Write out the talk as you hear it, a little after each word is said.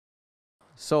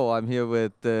So I'm here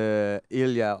with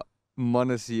Ilya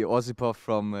m0nesy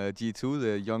from G2,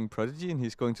 the young prodigy, and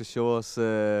he's going to show us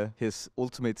his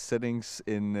ultimate settings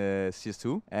in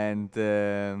CS2. And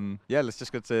yeah, let's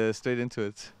just get straight into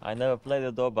it. I never played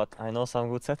it though, but I know some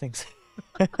good settings.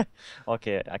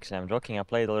 Okay, actually I'm joking. I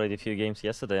played already a few games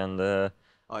yesterday and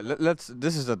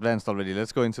This is advanced already.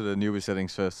 Let's go into the newbie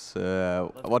settings first.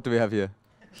 What do we have here?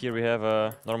 here we have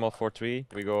a normal 4-3.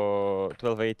 We go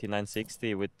 1280,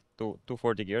 960 with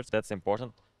 240 gears. That's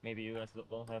important. Maybe you guys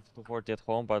don't have 240 at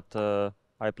home, but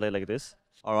I play like this.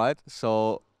 All right.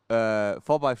 So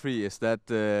 4x3, is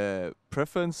that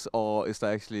preference or is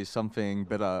there actually something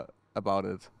better about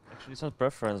it? Actually, it's not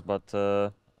preference,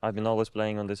 but I've been always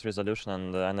playing on this resolution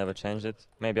and I never changed it.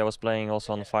 Maybe I was playing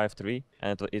also on 5.3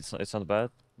 and it's not bad.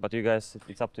 But you guys,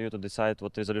 it's up to you to decide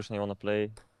what resolution you want to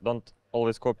play. Don't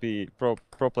always copy pro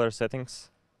player settings.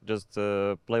 Just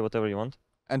play whatever you want.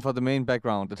 And for the main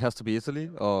background, it has to be Italy,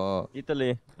 or?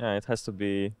 Italy, yeah, it has to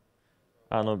be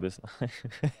Anubis.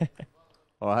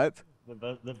 All right.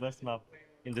 The best map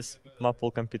in this map pool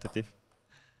competitive.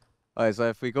 All right, so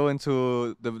if we go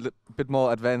into the bit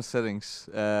more advanced settings,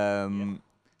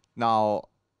 now,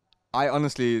 I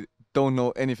honestly don't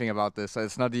know anything about this. So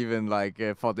it's not even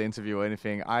like for the interview or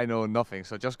anything. I know nothing.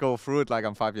 So just go through it like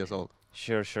I'm 5 years old.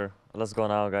 Sure. Let's go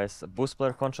now, guys. Boost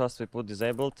player contrast we put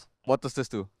disabled. What does this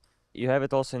do? You have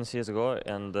it also in CSGO,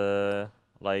 and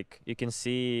like you can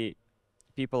see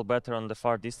people better on the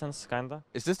far distance, kinda.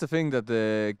 Is this the thing that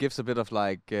gives a bit of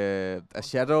like a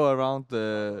shadow around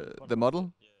the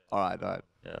model? All right.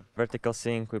 Yeah. Vertical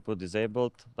sync we put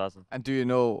disabled. Doesn't. And do you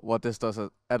know what this does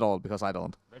at all? Because I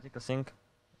don't. Vertical sync.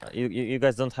 You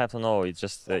guys don't have to know. It's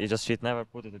just you just shit. Never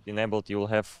put it enabled. You will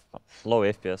have low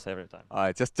FPS every time. All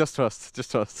right, just trust.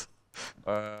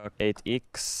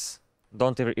 8x.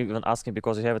 Don't even ask me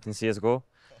because you have it in CSGO.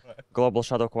 Global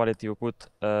shadow quality you put.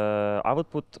 I would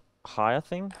put high, I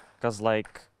think, because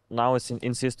like now it's in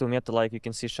CS2 meta, like you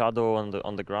can see shadow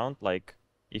on the ground. Like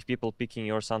if people picking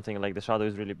you or something, like the shadow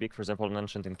is really big. For example,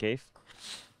 mentioned in cave.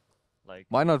 Like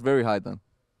why not very high then?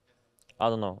 I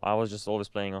don't know. I was just always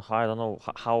playing on high. I don't know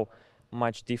how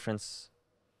much difference.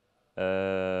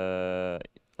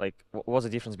 Like what's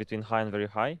the difference between high and very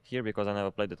high here, because I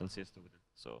never played it in CS2 with it.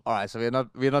 So all right, so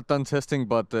we're not done testing,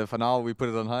 but for now we put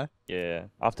it on high. Yeah.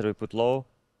 After we put low,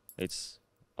 it's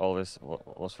always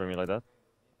was for me like that.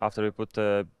 After we put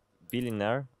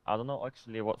billionaire, I don't know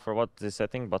actually for what this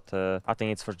setting, but I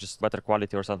think it's for just better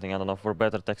quality or something. I don't know, for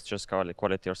better textures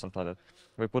quality or something like that.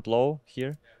 We put low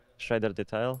here, shader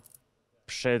detail,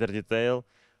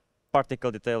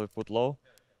 particle detail. We put low.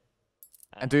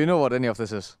 And do you know what any of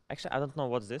this is? Actually, I don't know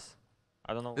what's this.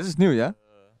 I don't know. This is new, yeah?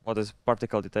 What is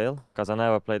particle detail? Because I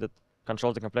never played it.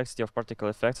 Control the complexity of particle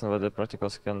effects and whether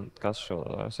particles can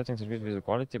show settings increase visual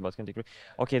quality, but can decrease.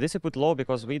 Okay, this we put low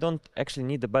because we don't actually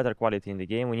need the better quality in the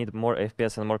game. We need more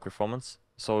FPS and more performance,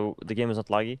 so the game is not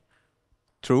laggy.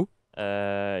 True.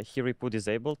 Here we put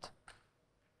disabled.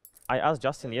 I asked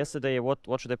Justin yesterday what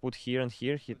should I put here and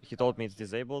here. He told me it's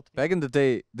disabled. Back in the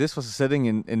day, this was a setting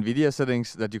in NVIDIA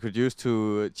settings that you could use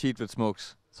to cheat with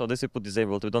smokes. So this we put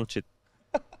disabled. We don't cheat.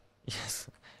 Yes.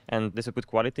 And this we put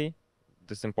quality.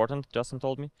 This is important, Justin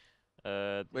told me.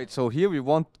 Wait, so here we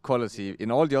want quality.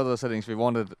 In all the other settings we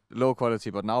wanted low quality,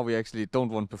 but now we actually don't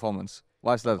want performance.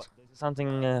 Why is that? This is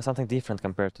something different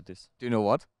compared to this. Do you know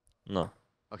what? No.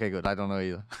 Okay, good. I don't know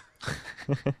either.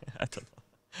 I don't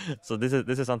know. So this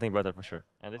is something better for sure.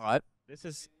 And all right. This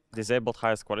is disabled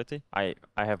highest quality. I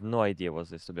have no idea what's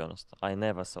this, to be honest. I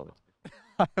never saw it.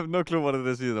 I have no clue what it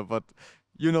is either, but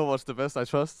you know what's the best. I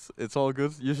trust. It's all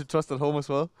good. You should trust at home as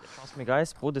well. Trust me,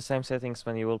 guys. Put the same settings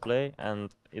when you will play,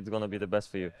 and it's gonna be the best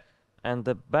for you. And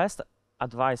the best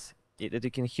advice that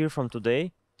you can hear from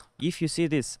today: if you see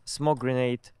this smoke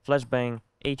grenade, flashbang,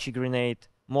 HE grenade,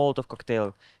 Molotov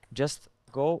cocktail, just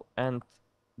go and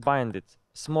bind it.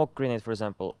 Smoke grenade, for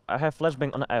example. I have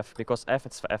flashbang on F because F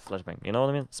it's F flashbang. You know what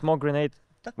I mean? Smoke grenade,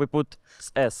 we put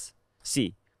S,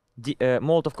 C.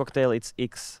 Molotov cocktail, it's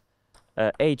X.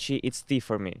 HE, it's T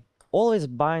for me. Always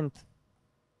bind,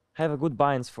 have a good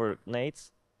binds for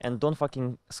nades, and don't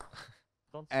fucking.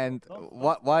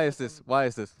 Why is this?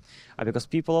 Because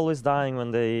people always dying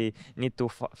when they need to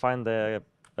find the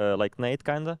like nade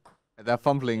kinda. They're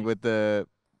fumbling with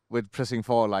pressing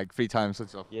 4 like 3 times and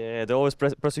stuff. Yeah, they're always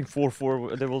pressing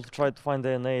 4. They will try to find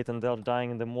the nade and they're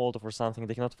dying in the Molotov or something.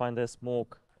 They cannot find the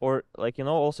smoke. Or like, you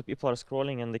know, also people are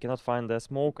scrolling and they cannot find the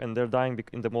smoke and they're dying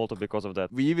in the Molotov because of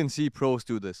that. We even see pros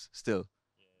do this still.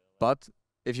 But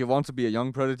if you want to be a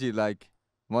young prodigy like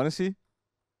m0nesy,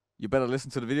 you better listen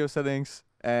to the video settings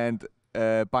and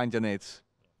bind your nades.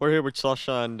 We're here with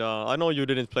Sasha, and I know you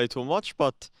didn't play too much,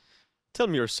 but tell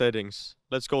me your settings.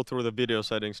 Let's go through the video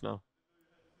settings now.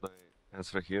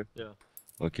 Answer here? Yeah.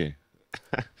 Okay.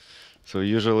 So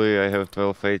usually I have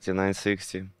 1280,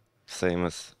 960, same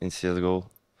as in CSGO.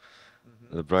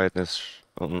 The brightness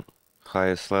on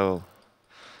highest level,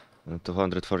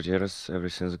 240 Hz,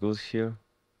 everything's good here.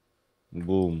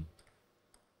 Boom.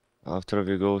 After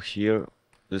we go here,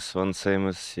 this one same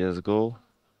as CSGO.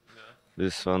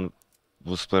 This one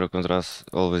boost player contrast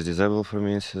always disabled for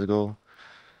me in CSGO.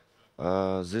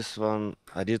 This one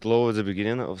I did low at the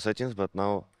beginning of settings, but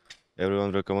now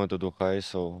everyone recommend to do high,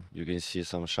 so you can see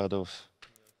some shadows.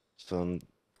 Some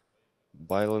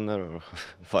byliner or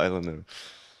byliner.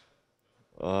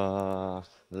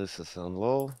 This is on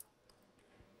low.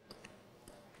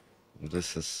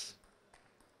 This is,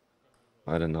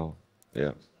 I don't know.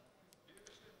 Yeah,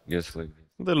 guess like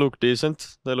this. They look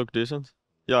decent. They look decent.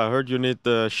 Yeah, I heard you need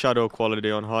the shadow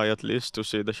quality on high at least to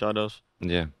see the shadows.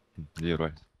 Yeah, you're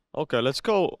right. Okay, let's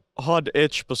go HUD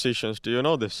edge positions. Do you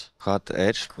know this? Hot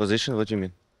edge position. What do you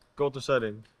mean? Go to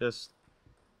setting. Yes.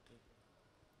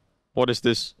 What is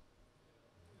this?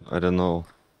 I don't know.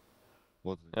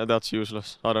 What? Yeah, that's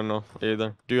useless. I don't know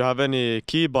either. Do you have any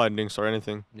key bindings or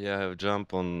anything? Yeah, I have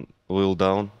jump on wheel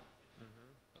down,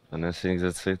 and I think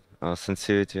that's it.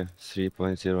 Sensitivity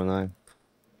 3.09.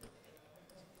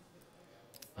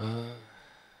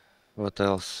 What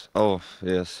else? Oh,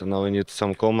 yes. Now we need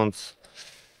some comments.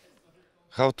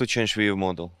 How to change view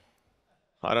model?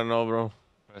 I don't know, bro.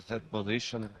 Preset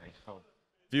position.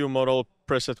 View model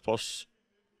preset pos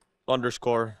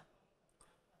underscore.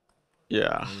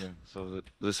 Yeah. Yeah. So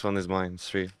this one is mine.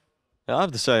 3. Yeah, I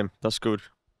have the same. That's good.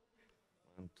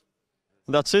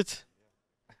 That's it.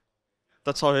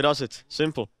 That's how he does it.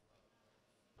 Simple.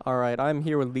 All right, I'm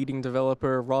here with leading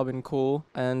developer Robin Cool,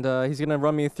 and he's gonna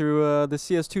run me through the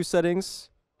CS2 settings.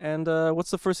 And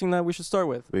what's the first thing that we should start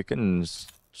with? We can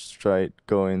straight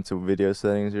go into video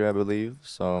settings here, I believe.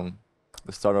 So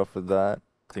let's start off with that.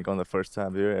 I think on the first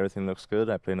tab here, everything looks good.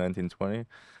 I play 1920.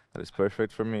 That is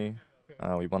perfect for me.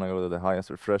 We want to go to the highest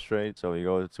refresh rate, so we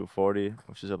go to 240,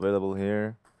 which is available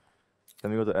here. Then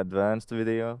we go to advanced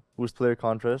video. Boost player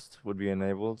contrast would be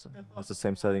enabled. It's the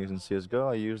same settings in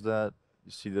CSGO. I use that.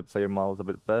 You see the player models a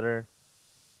bit better.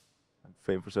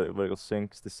 Vertical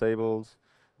sync is disabled.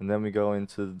 And then we go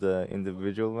into the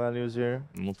individual values here.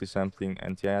 Multi-sampling,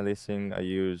 anti-aliasing, I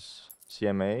use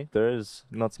CMA. There is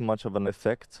not much of an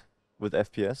effect with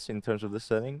FPS in terms of the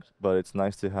settings, but it's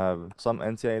nice to have some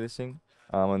anti-aliasing.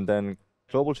 And then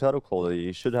global shadow quality,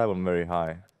 you should have them very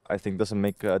high. I think doesn't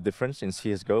make a difference in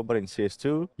CSGO, but in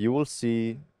CS2, you will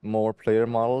see more player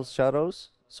models shadows.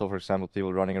 So for example,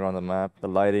 people running around the map, the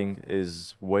lighting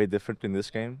is way different in this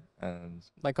game. And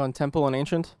Like on Temple and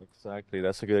Ancient? exactly,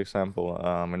 that's a good example.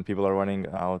 When people are running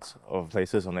out of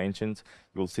places on Ancient,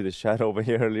 you will see the shadow over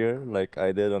here earlier, like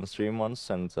I did on stream once,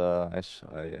 and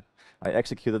I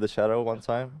executed the shadow one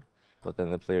time, but then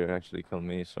the player actually killed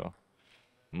me, so.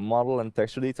 Model and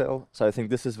texture detail. So I think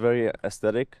this is very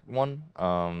aesthetic one.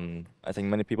 I think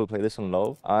many people play this on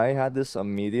low. I had this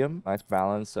on medium, nice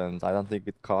balance, and I don't think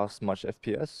it costs much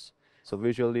FPS. So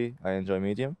visually, I enjoy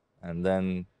medium. And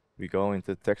then we go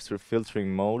into texture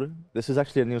filtering mode. This is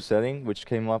actually a new setting which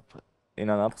came up in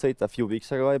an update a few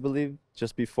weeks ago, I believe,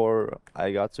 just before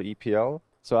I got to EPL.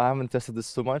 So I haven't tested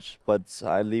this too much, but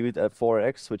I leave it at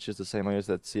 4x, which is the same I use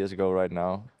at CSGO right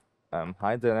now.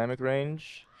 High dynamic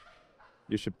range.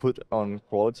 You should put on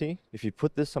quality. If you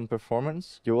put this on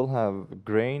performance, you will have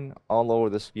grain all over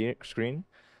the screen,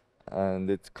 and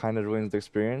it kind of ruins the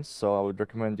experience. So I would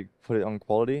recommend you put it on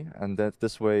quality, and that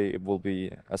this way it will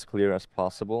be as clear as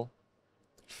possible.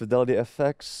 Fidelity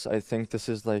FX, I think this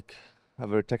is like a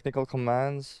very technical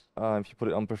commands. If you put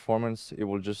it on performance, it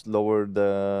will just lower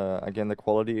the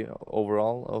quality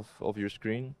overall of your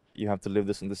screen. You have to leave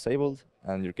this disabled,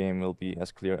 and your game will be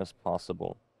as clear as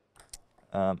possible.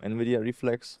 NVIDIA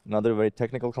Reflex, another very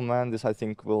technical command. This I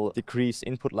think will decrease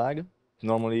input lag.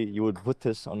 Normally you would put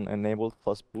this on enabled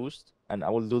plus boost, and I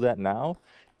will do that now.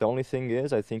 The only thing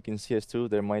is, I think in CS2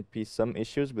 there might be some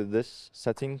issues with this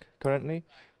setting currently,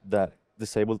 that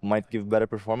disabled might give better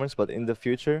performance, but in the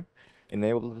future,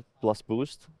 enabled plus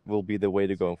boost will be the way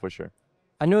to go for sure.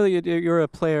 I know that you're a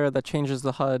player that changes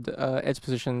the HUD edge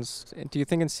positions. Do you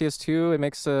think in CS2 it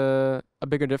makes a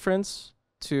bigger difference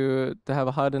to have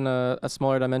a HUD in a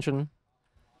smaller dimension?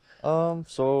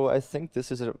 So I think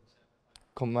this is a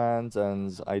command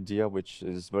and idea which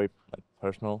is very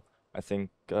personal. I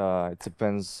think it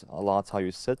depends a lot how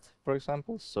you sit, for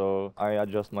example. So I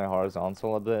adjust my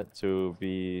horizontal a bit to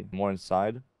be more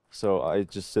inside. So I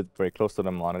just sit very close to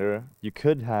the monitor. You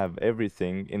could have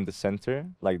everything in the center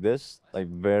like this, like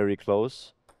very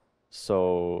close.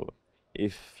 So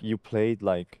if you played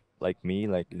like me,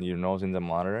 like your nose in the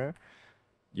monitor,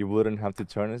 you wouldn't have to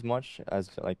turn as much as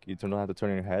like you don't have to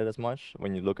turn your head as much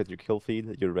when you look at your kill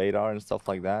feed, your radar and stuff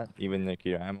like that, even like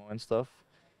your ammo and stuff.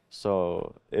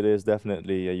 So it is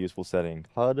definitely a useful setting.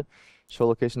 HUD, show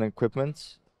location and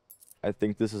equipment. I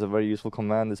think this is a very useful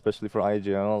command, especially for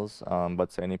IGLs, but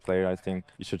to any player, I think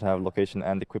you should have location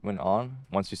and equipment on.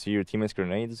 Once you see your teammates'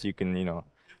 grenades, you can,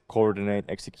 coordinate,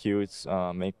 execute,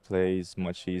 make plays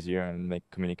much easier, and make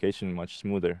communication much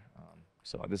smoother.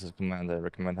 So this is a command I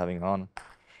recommend having on.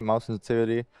 Mouse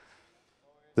sensitivity.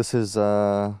 This is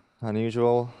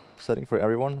unusual setting for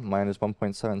everyone, minus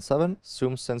 1.77.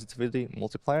 Zoom sensitivity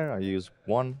multiplier, I use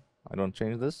 1. I don't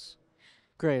change this.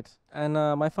 Great. And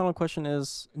my final question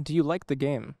is, do you like the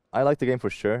game? I like the game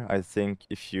for sure. I think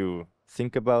if you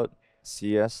think about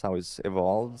CS, how it's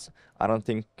evolved, I don't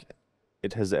think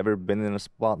it has ever been in a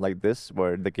spot like this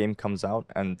where the game comes out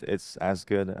and it's as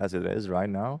good as it is right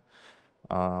now.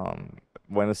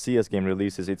 When a CS game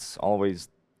releases, it's always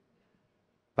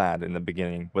bad in the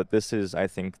beginning, but this is, I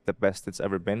think, the best it's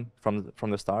ever been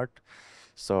from the start.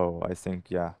 So I think,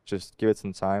 yeah, just give it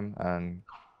some time and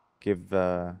give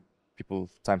people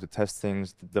time to test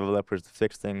things, the developers to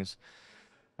fix things,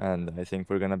 and I think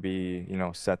we're gonna be,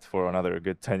 set for another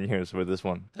good 10 years with this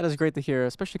one. That is great to hear,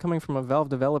 especially coming from a Valve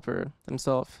developer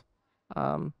himself.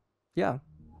 Yeah,